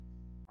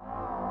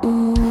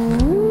Welcome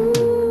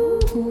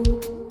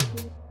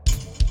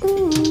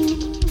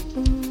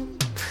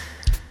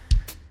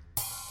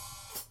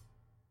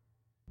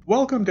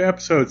to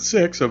episode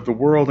 6 of The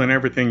World and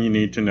Everything You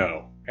Need to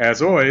Know.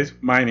 As always,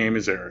 my name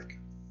is Eric.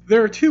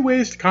 There are two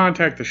ways to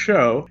contact the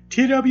show,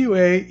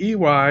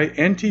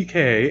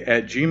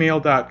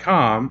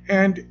 twaeyntk@gmail.com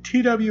and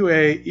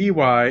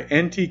twaeyntk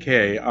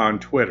on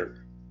Twitter.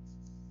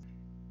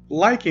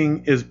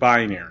 Liking is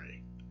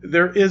binary.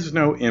 There is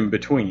no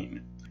in-between.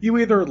 You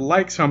either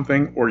like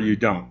something or you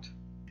don't.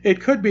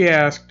 It could be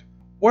asked,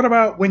 what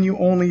about when you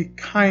only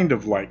kind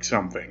of like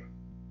something?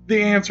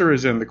 The answer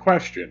is in the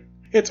question.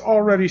 It's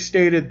already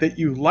stated that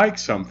you like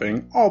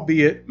something,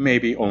 albeit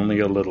maybe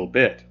only a little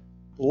bit.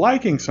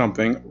 Liking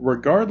something,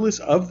 regardless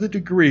of the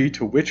degree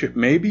to which it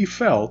may be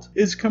felt,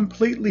 is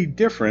completely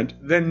different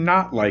than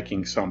not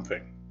liking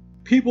something.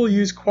 People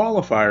use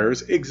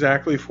qualifiers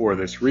exactly for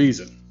this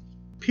reason.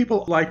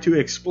 People like to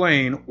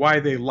explain why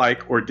they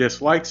like or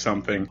dislike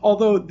something,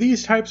 although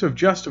these types of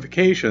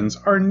justifications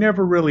are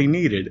never really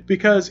needed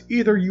because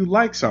either you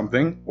like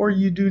something or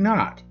you do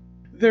not.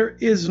 There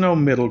is no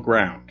middle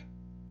ground.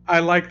 I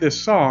like this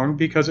song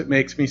because it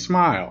makes me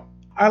smile.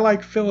 I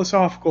like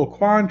philosophical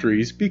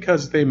quandaries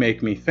because they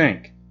make me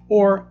think.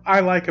 Or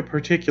I like a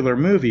particular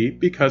movie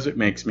because it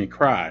makes me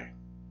cry.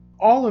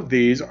 All of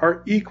these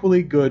are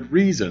equally good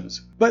reasons,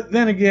 but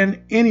then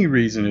again, any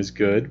reason is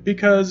good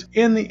because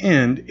in the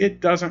end, it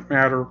doesn't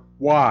matter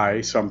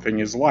why something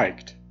is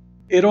liked.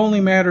 It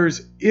only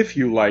matters if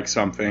you like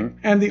something,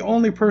 and the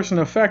only person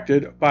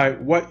affected by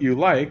what you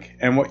like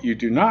and what you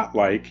do not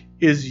like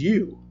is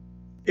you.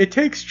 It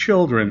takes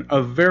children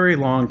a very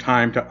long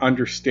time to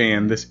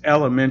understand this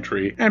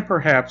elementary and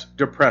perhaps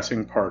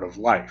depressing part of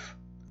life.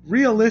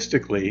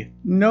 Realistically,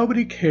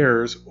 nobody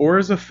cares or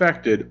is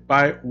affected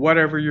by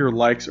whatever your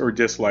likes or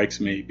dislikes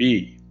may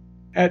be.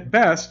 At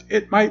best,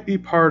 it might be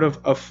part of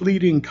a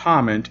fleeting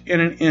comment in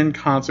an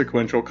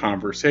inconsequential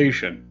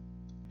conversation.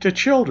 To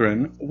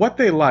children, what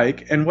they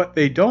like and what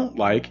they don't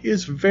like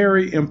is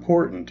very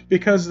important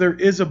because there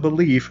is a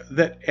belief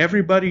that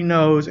everybody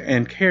knows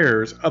and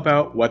cares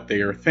about what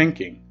they are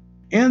thinking.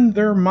 In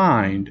their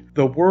mind,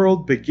 the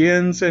world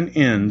begins and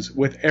ends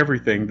with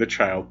everything the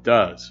child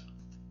does.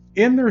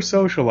 In their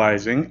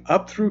socializing,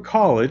 up through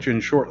college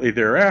and shortly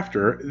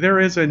thereafter, there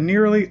is a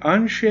nearly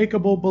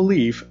unshakable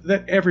belief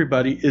that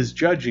everybody is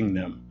judging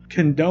them,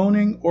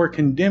 condoning or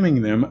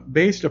condemning them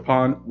based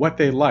upon what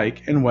they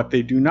like and what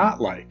they do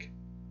not like.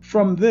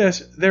 From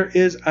this, there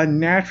is a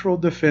natural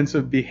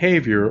defensive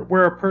behavior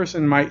where a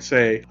person might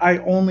say, I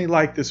only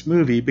like this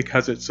movie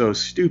because it's so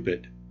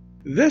stupid.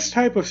 This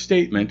type of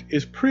statement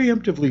is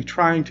preemptively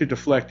trying to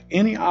deflect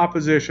any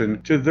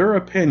opposition to their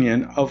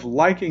opinion of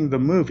liking the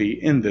movie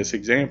in this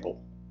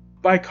example.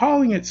 By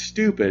calling it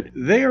stupid,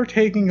 they are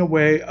taking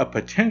away a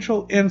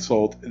potential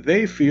insult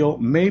they feel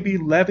may be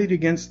levied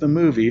against the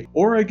movie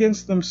or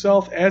against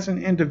themselves as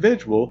an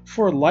individual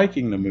for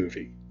liking the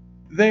movie.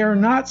 They are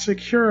not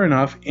secure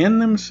enough in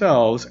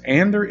themselves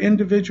and their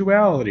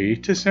individuality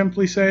to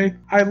simply say,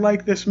 I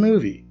like this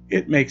movie,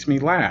 it makes me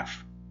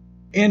laugh.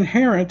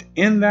 Inherent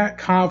in that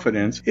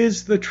confidence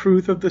is the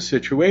truth of the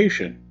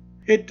situation.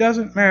 It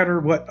doesn't matter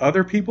what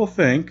other people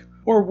think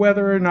or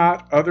whether or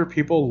not other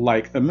people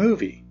like the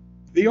movie.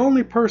 The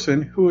only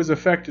person who is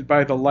affected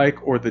by the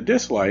like or the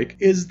dislike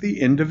is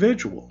the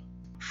individual.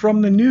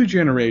 From the new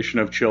generation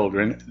of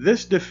children,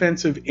 this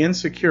defensive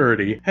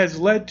insecurity has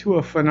led to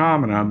a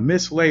phenomenon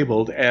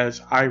mislabeled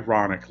as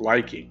ironic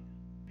liking.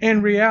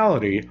 In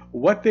reality,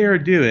 what they are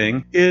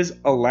doing is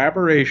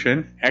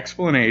elaboration,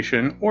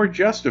 explanation, or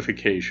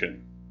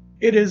justification.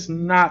 It is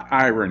not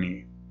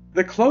irony.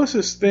 The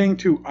closest thing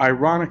to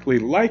ironically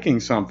liking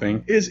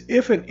something is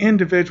if an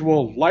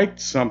individual liked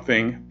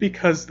something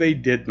because they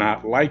did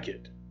not like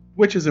it,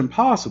 which is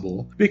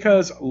impossible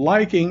because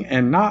liking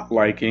and not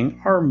liking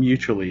are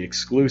mutually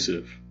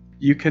exclusive.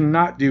 You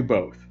cannot do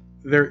both.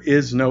 There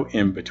is no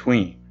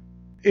in-between.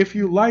 If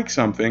you like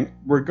something,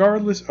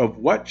 regardless of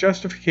what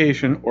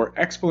justification or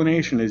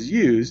explanation is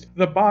used,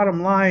 the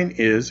bottom line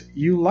is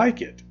you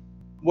like it.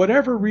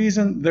 Whatever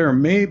reason there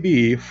may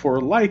be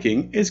for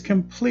liking is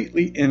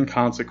completely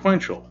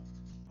inconsequential.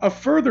 A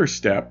further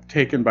step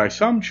taken by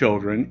some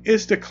children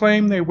is to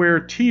claim they wear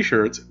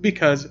t-shirts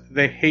because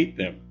they hate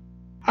them.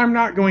 I'm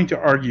not going to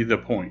argue the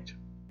point.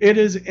 It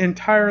is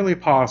entirely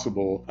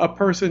possible a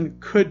person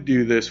could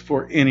do this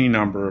for any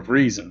number of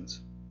reasons.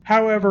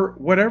 However,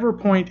 whatever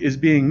point is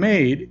being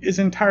made is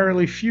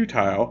entirely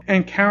futile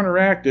and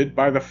counteracted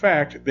by the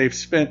fact they've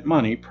spent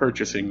money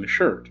purchasing the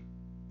shirt.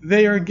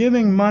 They are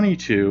giving money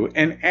to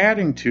and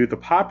adding to the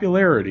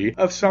popularity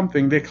of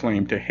something they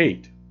claim to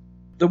hate.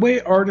 The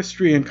way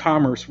artistry and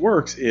commerce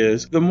works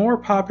is the more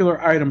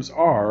popular items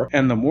are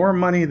and the more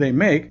money they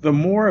make, the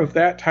more of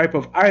that type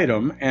of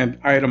item and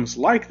items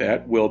like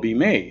that will be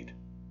made.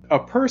 A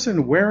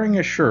person wearing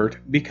a shirt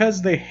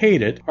because they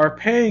hate it are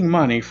paying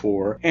money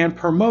for and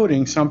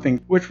promoting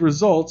something which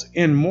results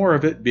in more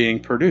of it being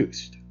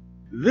produced.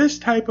 This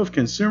type of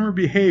consumer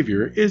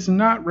behavior is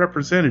not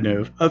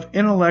representative of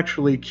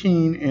intellectually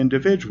keen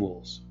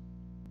individuals.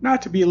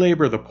 Not to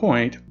belabor the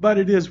point, but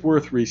it is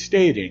worth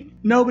restating,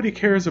 nobody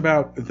cares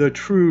about the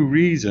true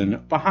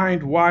reason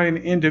behind why an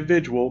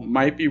individual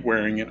might be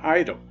wearing an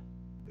item.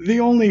 The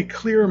only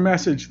clear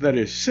message that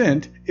is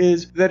sent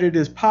is that it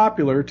is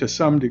popular to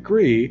some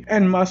degree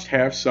and must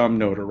have some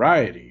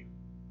notoriety.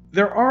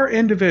 There are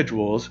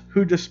individuals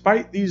who,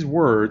 despite these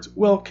words,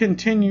 will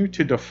continue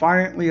to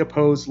defiantly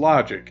oppose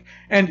logic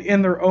and,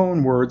 in their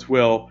own words,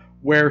 will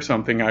wear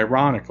something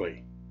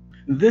ironically.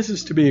 This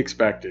is to be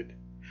expected.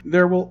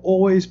 There will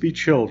always be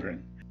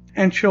children,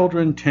 and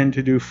children tend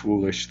to do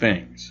foolish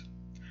things.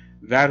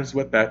 That is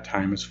what that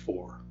time is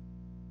for.